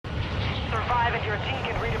revive and your team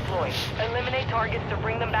can redeploy. Eliminate targets to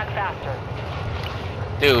bring them back faster.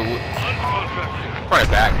 Dude, run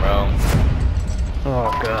it back, bro.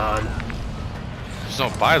 Oh god. There's no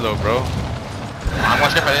buy though, bro. I'm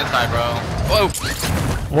going straight for the inside, bro.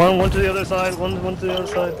 Whoa! One to the other side, one to the other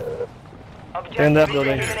side. Objective In that is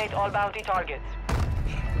building. eliminate all bounty targets.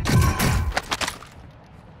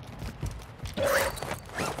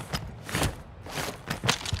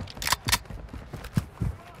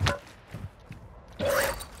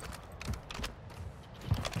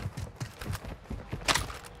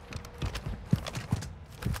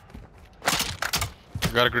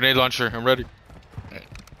 Got a grenade launcher. I'm ready.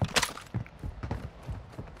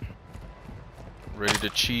 Ready to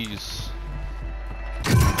cheese.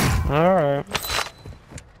 Alright.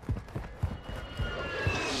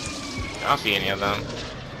 I don't see any of them.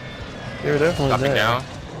 You're definitely Dropping there. down.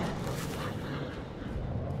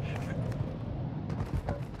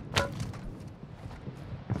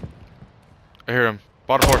 I hear him.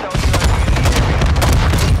 Bottom floor.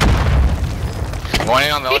 Going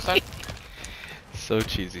in on the other side. So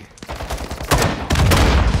cheesy.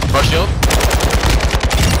 Brush shield.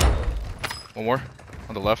 One more.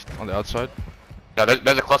 On the left. On the outside. No,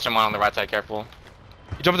 there's a cluster mine on the right side. Careful.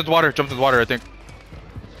 He jumped into the water. Jumped into the water, I think.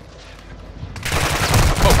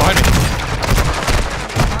 Oh, behind me.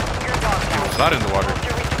 He was not in the water.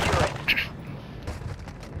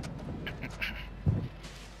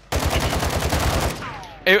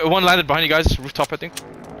 Hey, one landed behind you guys. Rooftop, I think.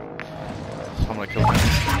 Someone killed him.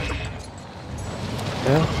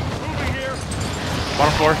 Yeah.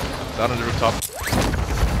 Bottom floor. Down on the rooftop.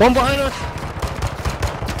 One behind us!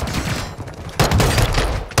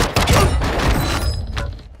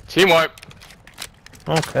 Team wipe.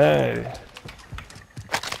 Okay.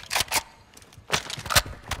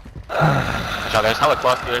 Watch out, there's hella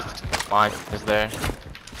clusters. Mine is there.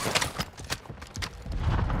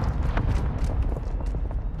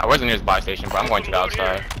 Where's the nearest buy station, but I'm going to the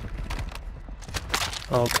outside.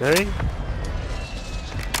 Okay.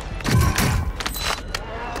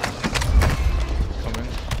 Come in.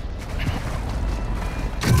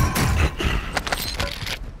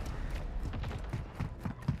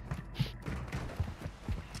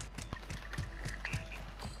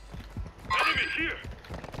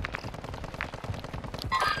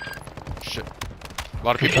 Shit. A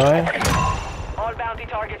lot of people. Fine. All bounty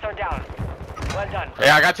targets are down. Well done.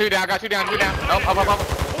 Yeah, I got two down, two down. Up.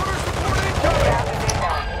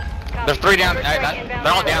 There's three down.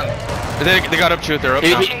 They're all down. They got up to it. They're up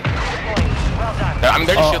now. Well done.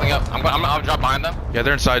 They're just shielding up. I'll drop behind them. Yeah,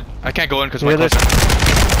 they're inside. I can't go in because Yeah, my cluster.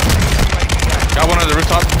 Got one on the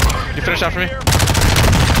rooftop. You finish that for me?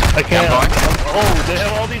 I can't. Yeah, I'm going. Oh, they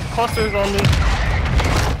have all these clusters on me.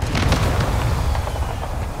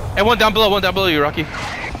 And one down below you, Rocky.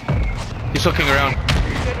 He's looking around.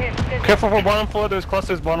 Good hit. Careful for bottom floor, there's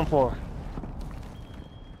clusters bottom floor.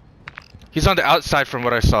 He's on the outside from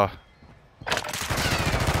what I saw.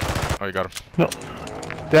 Oh, you got him. No.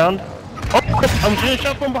 Down. Oh, I'm getting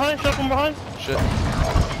shot from behind, Shit.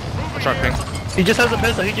 I'm trying to ping. He just has a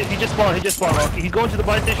pistol, he just spawned, Rocky. He's going to the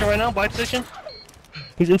buy station right now, buy station.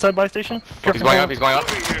 He's inside buy station. He's going up.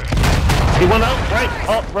 He went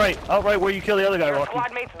out right where you kill the other guy, Your Rocky.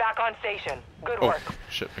 squad mates back on station. Good Oh, work.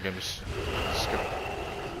 shit. Again, just skip.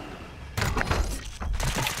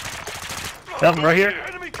 That one right here.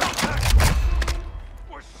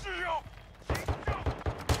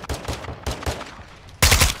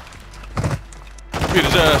 Beat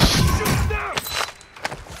his ass.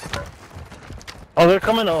 Oh, they're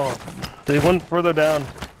coming. Oh, they went further down.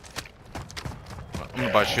 I'm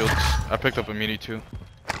gonna buy shields. I picked up a mini too.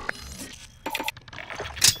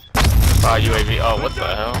 UAV. Oh, what the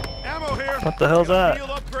hell? Ammo here. What the hell's that? Field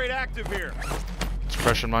upgrade active here.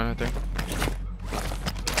 Suppression mine, I think.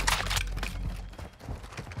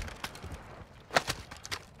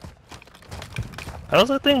 How does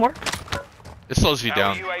that thing work? It slows you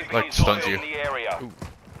down, like stuns you. Ooh,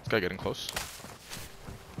 this guy getting close.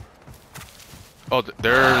 Oh,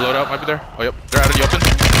 their loadout might be there. Oh, yep, they're out of the open.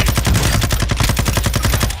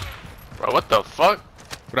 Bro, what the fuck?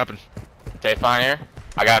 What happened? Stay fine here.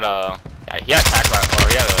 I got yeah, he had tac rifle, or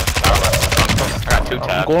he had a battle rifle. I got two I'm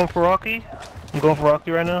tabs. going for Rocky. I'm going for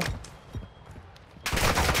Rocky right now.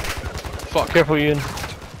 Fuck. Careful, Ian.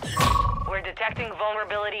 We're detecting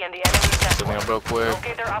vulnerability in the enemy sector. Something up real quick.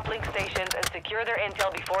 Locate their uplink stations and secure their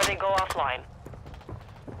intel before they go offline.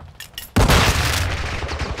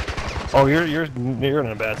 Oh, you're in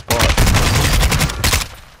a bad spot.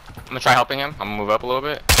 I'm gonna try helping him. I'm gonna move up a little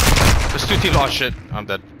bit. There's two teams. Oh shit, I'm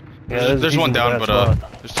dead. Yeah, There's he's one in a down, bad but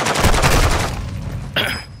spot. there's two.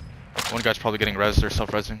 One guy's probably getting res. They're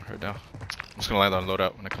self-resing right now. I'm just gonna land on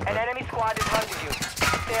loadout when I come An back. enemy squad is hunting you.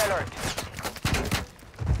 Stay alert.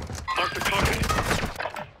 Mark the target.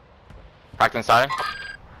 Cracked inside.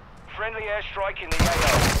 Friendly airstrike in the AO.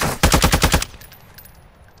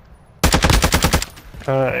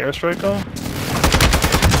 Airstrike them.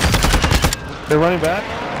 They're running back.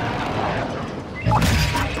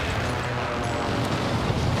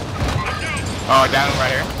 Oh, down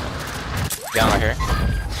right here. Down right here.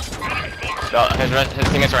 No, his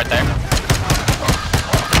teammates are right there.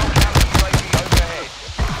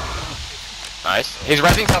 Nice. He's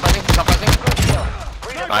resing, self-resing.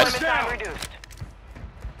 Nice. Redeployment time reduced.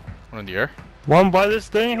 One in the air. One by this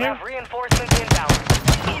thing You here. have reinforcements inbound.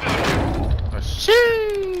 Nice.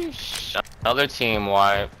 Sheesh. Another team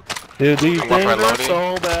wipe. Dude, these I'm up things for are loading.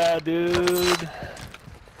 so bad, dude.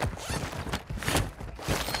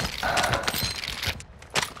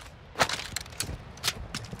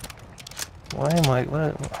 Why am I?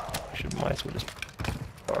 What? I should might as well just.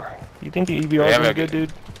 You think the EBR Yeah, is but- good,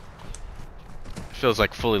 dude? Feels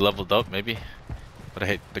like fully leveled up, maybe. But I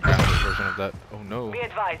hate the grounded version of that. Oh no. Be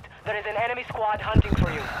advised, there is an enemy squad hunting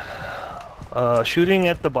for you. Shooting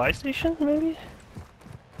at the buy station, maybe?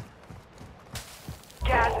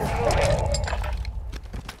 Gas is moving.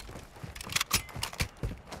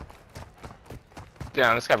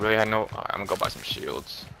 Damn, this guy really had no. I'm gonna go buy some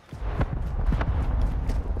shields.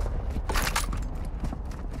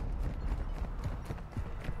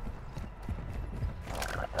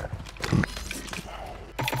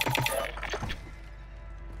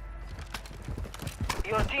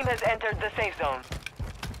 Your team has entered the safe zone.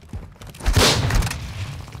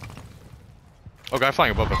 Oh, guy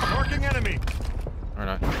flying above us. Marking enemy. Or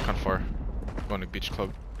not, kind of far. Going to beach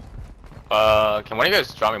club. Can one of you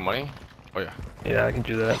guys drop me money? Oh yeah. Yeah, I can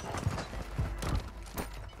do that.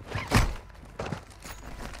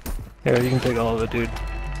 Here, you can take all of it, dude.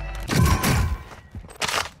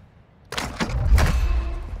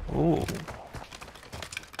 Ooh.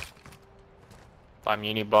 Buy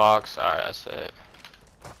muni box. Alright, that's it.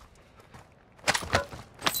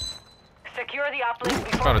 Secure the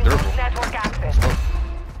uplink before Kinda we lose durable. network access.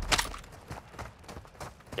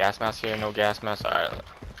 Gas mask here, no gas mask. Alright.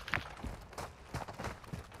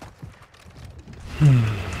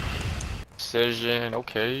 Precision,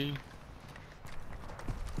 okay.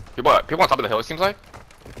 People on top of the hill, it seems like.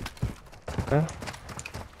 Huh?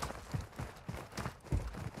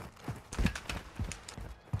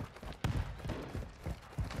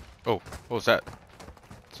 Oh, what was that?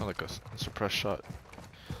 Sound like a suppressed shot.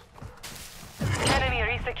 Enemy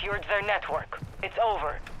resecured their network. It's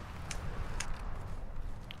over.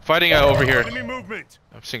 Fighting over here. Enemy movement.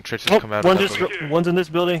 I'm seeing traces Oh, come out one of that just building. one's in this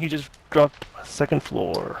building. He just dropped second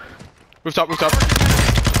floor. Rooftop, rooftop.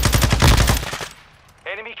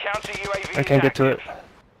 Enemy counter UAV. I can't get to it.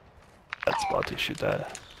 That's about to shoot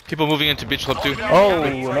that. People moving into beach club too. Oh,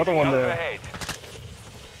 another one there.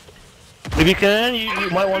 If you can, you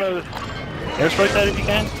might want to airstrike that if you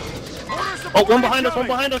can. Oh, one behind us, one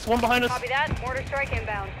behind us, one behind us. Copy that. Mortar strike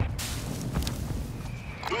inbound.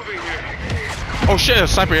 Moving here. Oh shit, a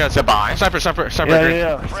sniper, yeah, it's a Goodbye. sniper, sniper, sniper. Yeah, green.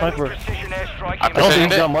 yeah, yeah. Sniper. Precision airstrike I I don't think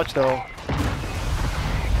Precisioned he's it. got much though.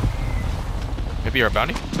 Maybe you're a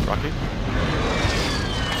bounty? Rocky?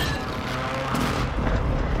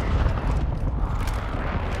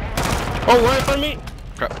 Oh, right in front of me.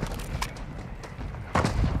 Crap.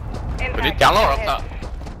 Impact. Down low or up top?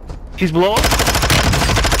 He's below us.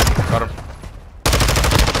 Got him.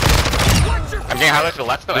 I'm getting highlights to the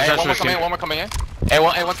left though. There's Hey, actually one more a coming in, team. one more coming in. Hey,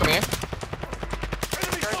 one's coming in.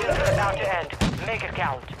 Surgeons are about to end. Make it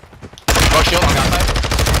count. Oh, shield on the outside.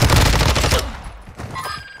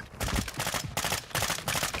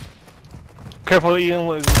 Careful, Ian.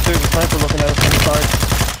 There's a sniper looking at us from the side.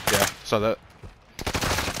 Yeah, saw that.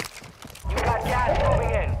 You got gas moving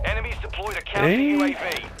in. Enemies deployed a counter Hey.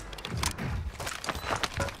 UAV.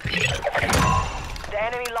 The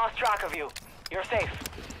enemy lost track of you. You're safe.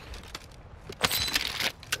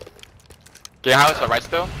 Getting highlights to the right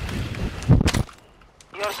still.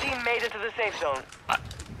 Your team made it to the safe zone.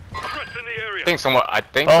 Threats in the area. I think someone's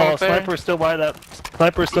Oh, there. sniper's still by that.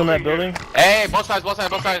 Sniper's still in that building. Hey, both sides,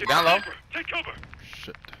 down low. Take cover.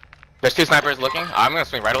 Shit. There's two snipers looking. I'm gonna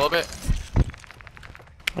swing right a little bit.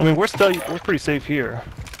 I mean, we're pretty safe here.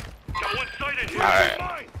 Got one sighted here. Alright.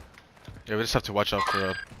 Mine. Yeah, we just have to watch out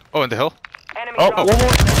for. Oh, in the hill. Enemy Oh, dropped one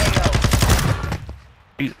more. into the AO.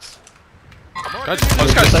 Jesus. Guys, oh,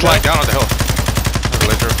 this guy's flying down on the hill. The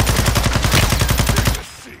laser.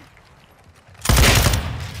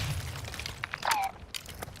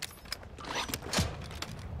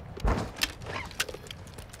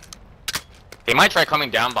 He might try coming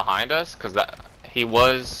down behind us, cause that he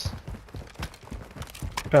was.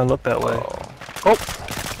 Trying to look that way.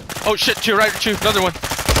 Oh shit, to your right, to another one.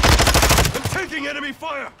 I'm taking enemy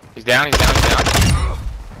fire. He's down. He's down. He's down.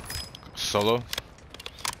 Solo.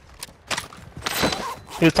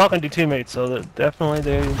 He was talking to teammates, so that definitely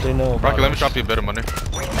they know about Rocky, let me us. drop you a bit of money.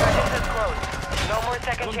 Ring fence is closed. No more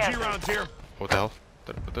second LMG chances. rounds here. What the hell?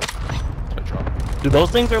 What did I drop? Dude,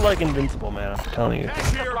 those things are like invincible, man. I'm telling you.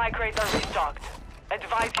 Cash here. Supply crates are restocked.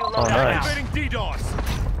 Advise you load Oh, up nice. now. Activating DDoS.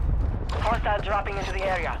 Hostile dropping into the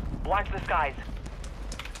area. Watch the skies.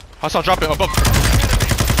 Hostile dropping above.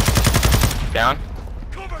 Down.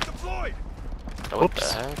 Cover deployed. What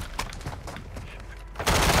Oops. the heck?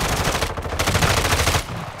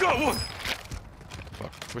 Got one.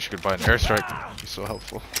 Fuck. Wish you could buy an airstrike. It'd be so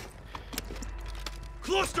helpful.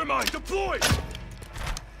 Cluster mine deployed.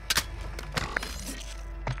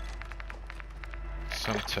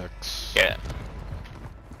 Semtex. Yeah.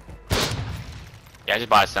 Yeah, I just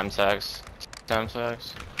bought Semtex.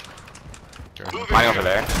 Semtex. Mine over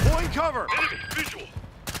there. Deploying cover. Enemy visual.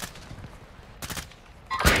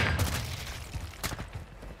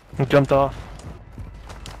 He jumped off.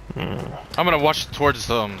 I'm gonna watch towards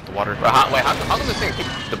the water. Bro, wait, how come this thing keep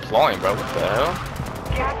deploying, bro? What the hell?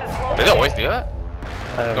 Gas is closing. Does it always do that?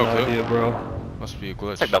 I have No no clue. idea, bro. Must be a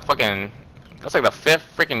glitch. It's like the fucking. That's like the fifth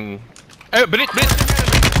freaking. Hey, beneath.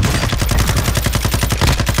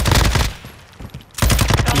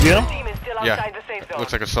 You get him? Team is still Yeah. outside the safe zone.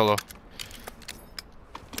 Looks like a solo.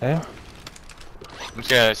 Okay. I'm just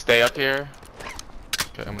gonna stay up here.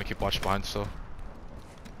 Okay, I'm gonna keep watch behind still.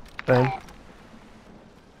 Same.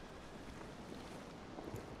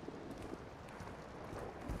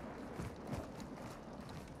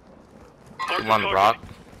 I'm on the rock.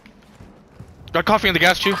 Got coffee in the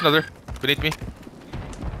gas tube. Another beneath me.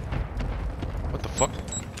 What the fuck?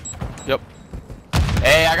 Yep.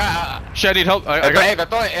 Hey, I got. Shit, I need help. I Hey, got.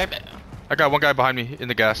 hey, I got one guy behind me in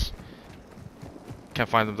the gas. Can't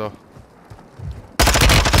find them though.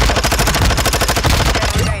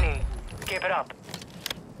 10 remaining. Keep it up.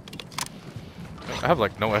 I have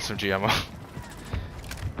like no SMG ammo.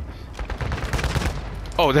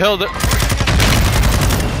 Oh, the hell! Oh,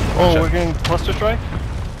 Shit. we're getting cluster strike?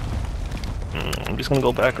 I'm just gonna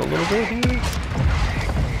go back a little bit here.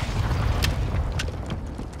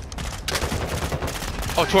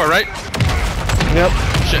 Oh, to our right. Yep.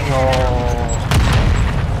 Shit. Oh.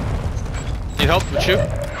 Need help with you?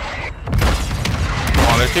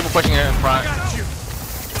 Oh, there's people pushing it in front.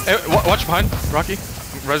 Hey, watch behind, Rocky.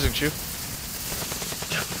 I'm resing you.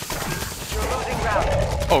 You're losing ground.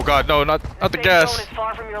 Oh god, no, not the Safe gas. zone is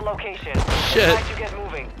far from your location. Shit. Advise you get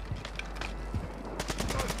moving.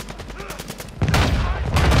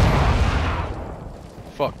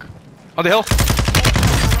 Fuck. On the hill.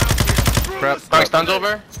 Crap. Throwing stuns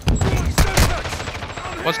over.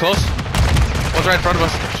 One's close. One's right in front of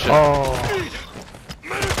us. Shit. Oh.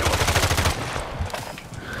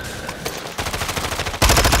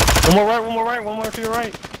 One more right, one more to your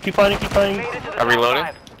right. Keep fighting, keep fighting. Made it to the I'm reloading.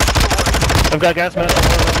 top 5. I've got gas mask.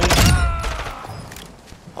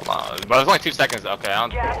 Hold on. But there's only 2 seconds. Okay, I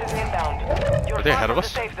don't. Gas is inbound. You're Are they far ahead of from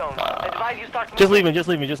us? the safe zone. Advise you start Just moving.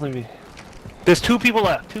 leave me. There's 2 people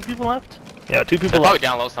left. 2 people left? Yeah, 2 They're people probably left.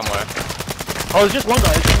 down low somewhere. Oh, it's just one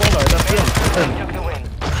guy. That's him. Took the win.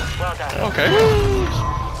 Well done. Okay.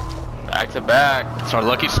 Back to back. It's our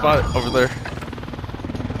lucky spot over there.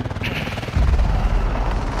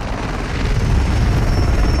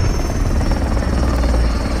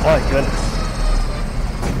 My goodness.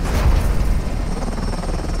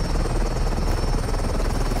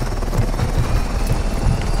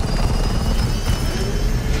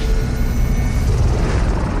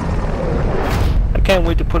 I can't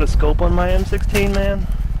wait to put a scope on my M16, man.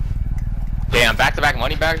 Damn, back to back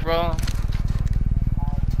money bags, bro.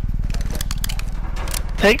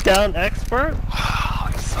 Takedown expert? Oh,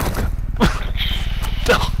 he's so good.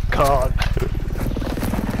 Oh, God.